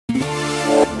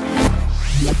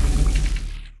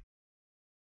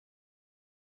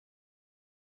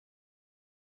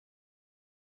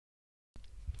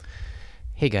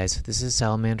Hey guys, this is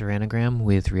Salamander Anagram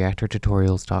with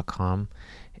reaktortutorials.com,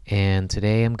 and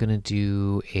today I'm going to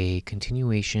do a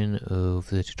continuation of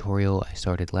the tutorial I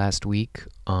started last week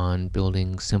on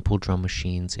building simple drum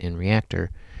machines in Reaktor.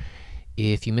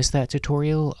 If you missed that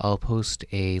tutorial, I'll post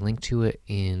a link to it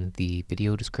in the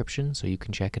video description so you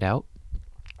can check it out.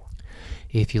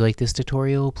 If you like this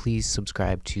tutorial, please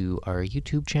subscribe to our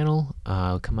YouTube channel.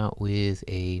 I'll come out with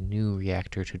a new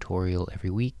Reaktor tutorial every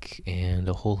week and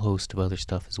a whole host of other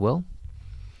stuff as well.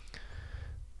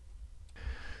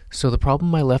 So the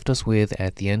problem I left us with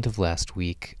at the end of last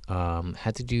week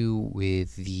had to do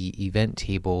with the event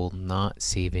table not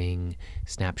saving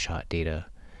snapshot data.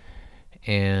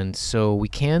 And so we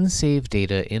can save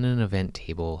data in an event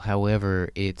table, however,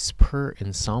 it's per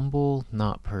ensemble,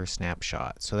 not per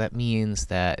snapshot. So that means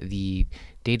that the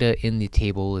data in the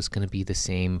table is going to be the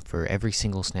same for every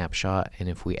single snapshot, and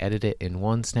if we edit it in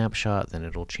one snapshot, then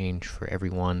it'll change for every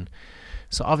one.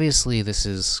 So obviously this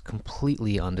is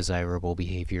completely undesirable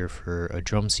behavior for a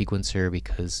drum sequencer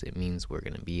because it means we're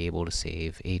going to be able to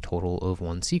save a total of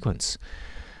one sequence,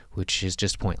 which is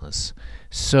just pointless.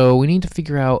 So we need to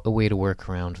figure out a way to work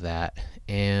around that,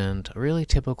 and a really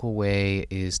typical way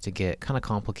is to get kind of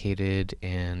complicated,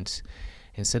 and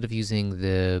instead of using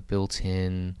the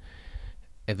built-in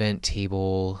event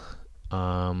table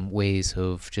ways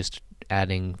of just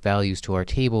adding values to our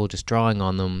table, just drawing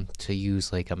on them, to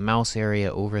use like a mouse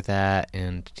area over that,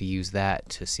 and to use that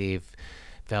to save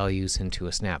values into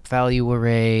a snap value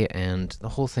array, and the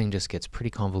whole thing just gets pretty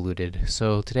convoluted.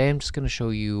 So today I'm just going to show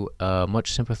you a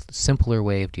much simpler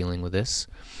way of dealing with this,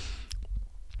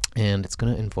 and it's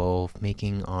going to involve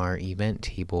making our event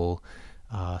table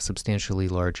substantially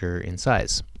larger in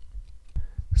size.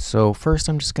 So first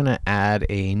I'm just going to add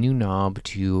a new knob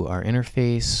to our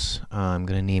interface. I'm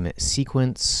going to name it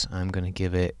sequence. I'm going to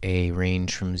give it a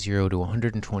range from 0 to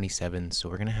 127, so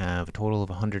we're going to have a total of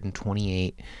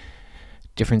 128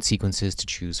 different sequences to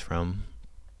choose from.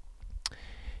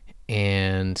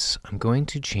 And I'm going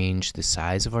to change the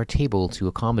size of our table to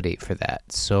accommodate for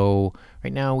that. So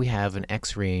right now we have an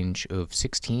X range of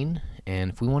 16,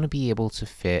 and if we want to be able to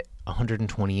fit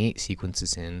 128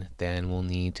 sequences in, then we'll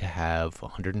need to have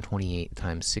 128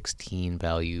 times 16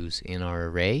 values in our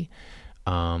array.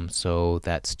 So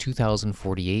that's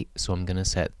 2048, so I'm going to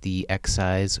set the X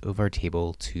size of our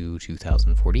table to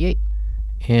 2048.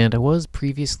 And I was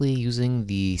previously using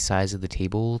the size of the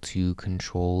table to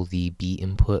control the B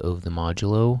input of the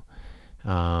modulo,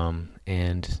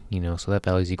 and so that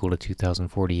value is equal to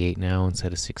 2048 now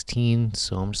instead of 16,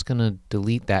 so I'm just going to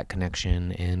delete that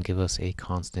connection and give us a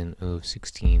constant of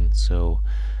 16. So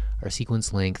our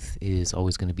sequence length is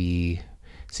always going to be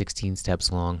 16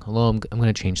 steps long, although I'm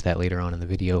going to change that later on in the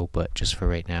video, but just for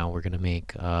right now we're going to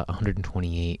make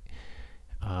 128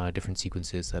 different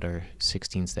sequences that are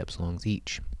 16 steps long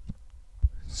each.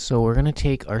 So we're going to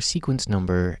take our sequence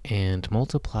number and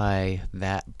multiply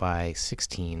that by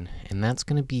 16, and that's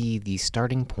going to be the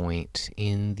starting point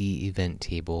in the event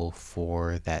table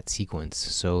for that sequence.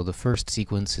 So the first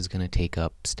sequence is going to take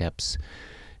up steps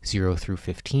 0 through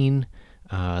 15.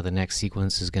 The next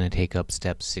sequence is going to take up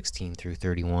steps 16 through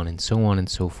 31, and so on and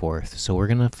so forth. So we're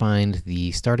going to find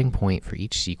the starting point for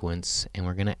each sequence, and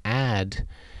we're going to add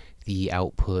the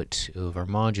output of our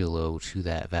modulo to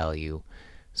that value.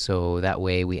 So that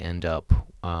way we end up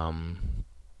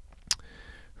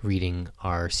reading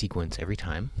our sequence every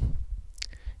time.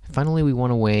 Finally, we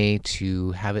want a way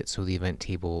to have it so the event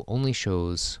table only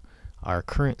shows our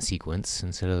current sequence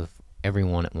instead of every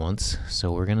one at once.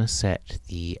 So we're going to set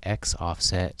the X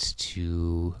offset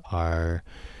to our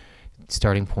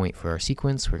starting point for our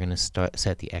sequence. We're going to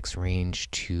set the X range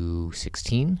to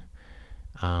 16.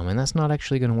 And that's not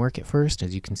actually going to work at first,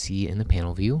 as you can see in the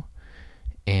panel view.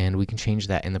 And we can change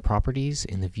that in the properties.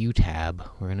 In the view tab,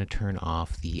 we're going to turn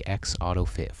off the X auto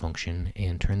fit function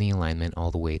and turn the alignment all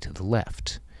the way to the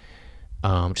left.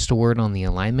 Just a word on the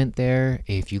alignment there.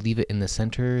 If you leave it in the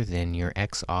center, then your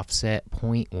X offset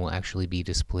point will actually be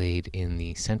displayed in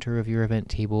the center of your event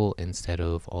table instead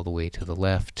of all the way to the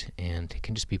left, and it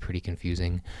can just be pretty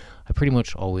confusing. I pretty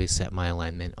much always set my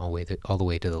alignment all the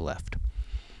way to the left.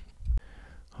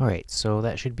 Alright, so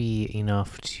that should be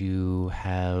enough to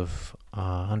have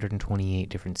 128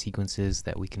 different sequences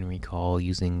that we can recall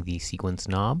using the sequence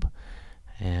knob.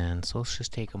 And so let's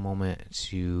just take a moment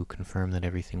to confirm that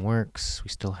everything works. We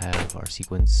still have our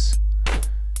sequence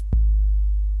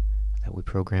that we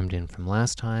programmed in from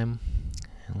last time.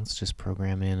 And let's just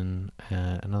program in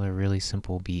another really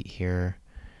simple beat here.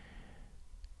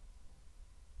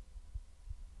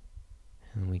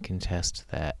 And we can test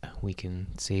that we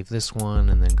can save this one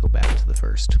and then go back to the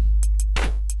first.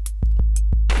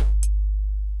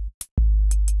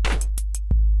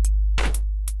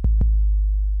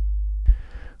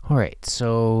 Alright,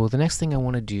 so the next thing I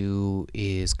want to do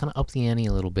is kind of up the ante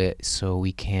a little bit so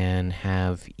we can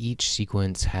have each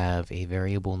sequence have a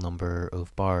variable number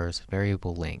of bars,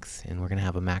 variable length, and we're going to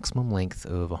have a maximum length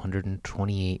of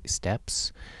 128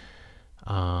 steps,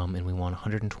 and we want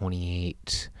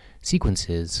 128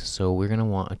 sequences, so we're going to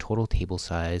want a total table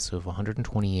size of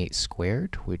 128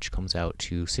 squared, which comes out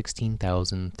to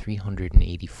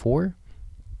 16,384.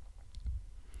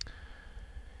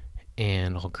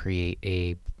 And I'll create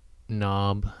a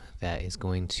knob that is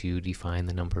going to define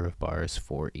the number of bars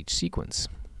for each sequence.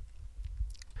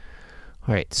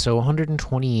 Alright, so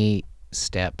 128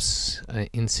 steps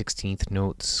in 16th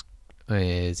notes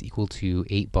is equal to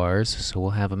 8 bars, so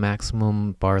we'll have a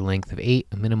maximum bar length of 8,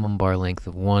 a minimum bar length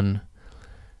of 1.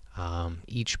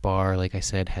 Each bar, like I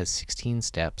said, has 16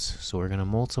 steps, so we're going to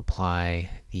multiply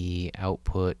the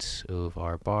output of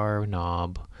our bar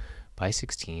knob by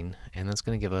 16, and that's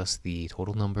going to give us the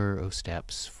total number of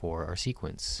steps for our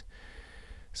sequence.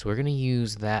 So we're going to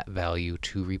use that value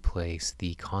to replace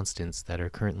the constants that are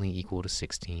currently equal to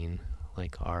 16,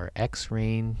 like our x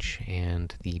range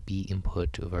and the b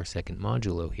input of our second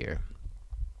modulo here.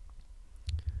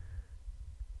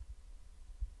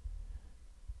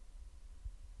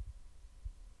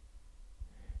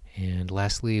 And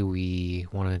lastly, we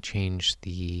want to change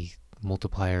the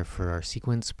multiplier for our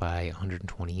sequence by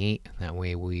 128. That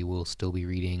way we will still be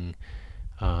reading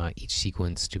each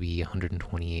sequence to be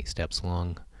 128 steps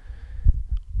long.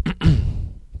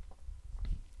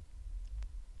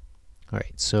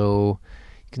 Alright, so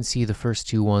you can see the first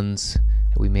two ones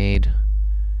that we made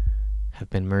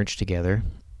have been merged together.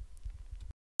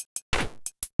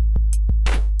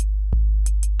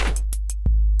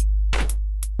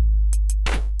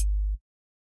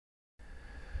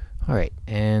 Alright,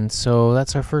 and so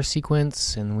that's our first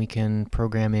sequence, and we can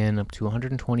program in up to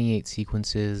 128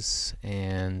 sequences,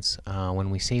 and when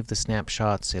we save the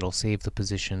snapshots, it'll save the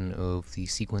position of the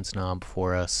sequence knob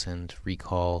for us and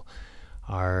recall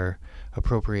our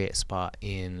appropriate spot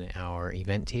in our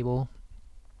event table.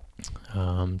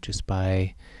 Just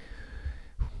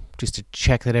to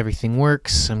check that everything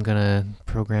works, I'm gonna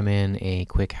program in a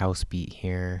quick house beat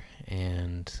here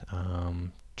and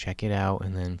check it out,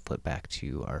 and then flip back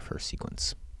to our first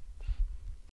sequence.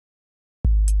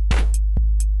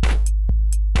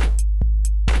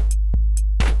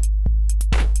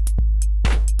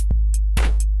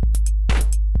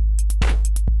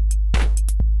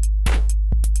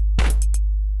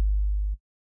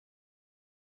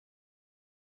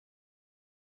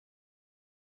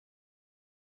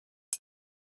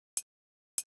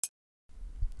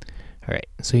 Alright,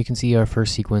 so you can see our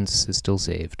first sequence is still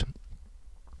saved.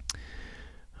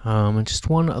 And just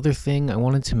one other thing I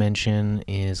wanted to mention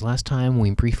is last time we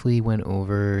briefly went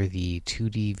over the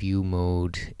 2D view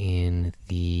mode in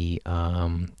the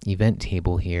event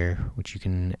table here, which you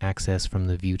can access from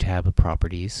the View tab of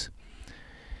Properties.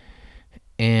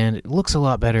 And it looks a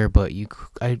lot better, but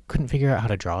I couldn't figure out how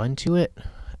to draw into it.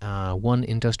 One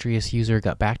industrious user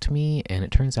got back to me, and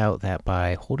it turns out that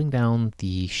by holding down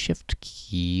the Shift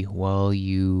key while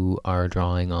you are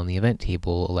drawing on the event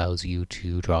table allows you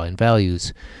to draw in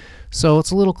values. So it's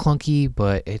a little clunky,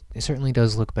 but it certainly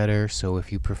does look better, so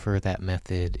if you prefer that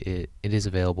method, it is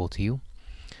available to you.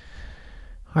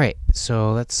 Alright,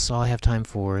 so that's all I have time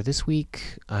for this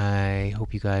week. I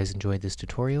hope you guys enjoyed this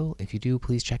tutorial. If you do,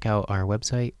 please check out our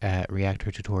website at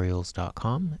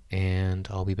reaktortutorials.com, and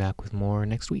I'll be back with more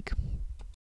next week.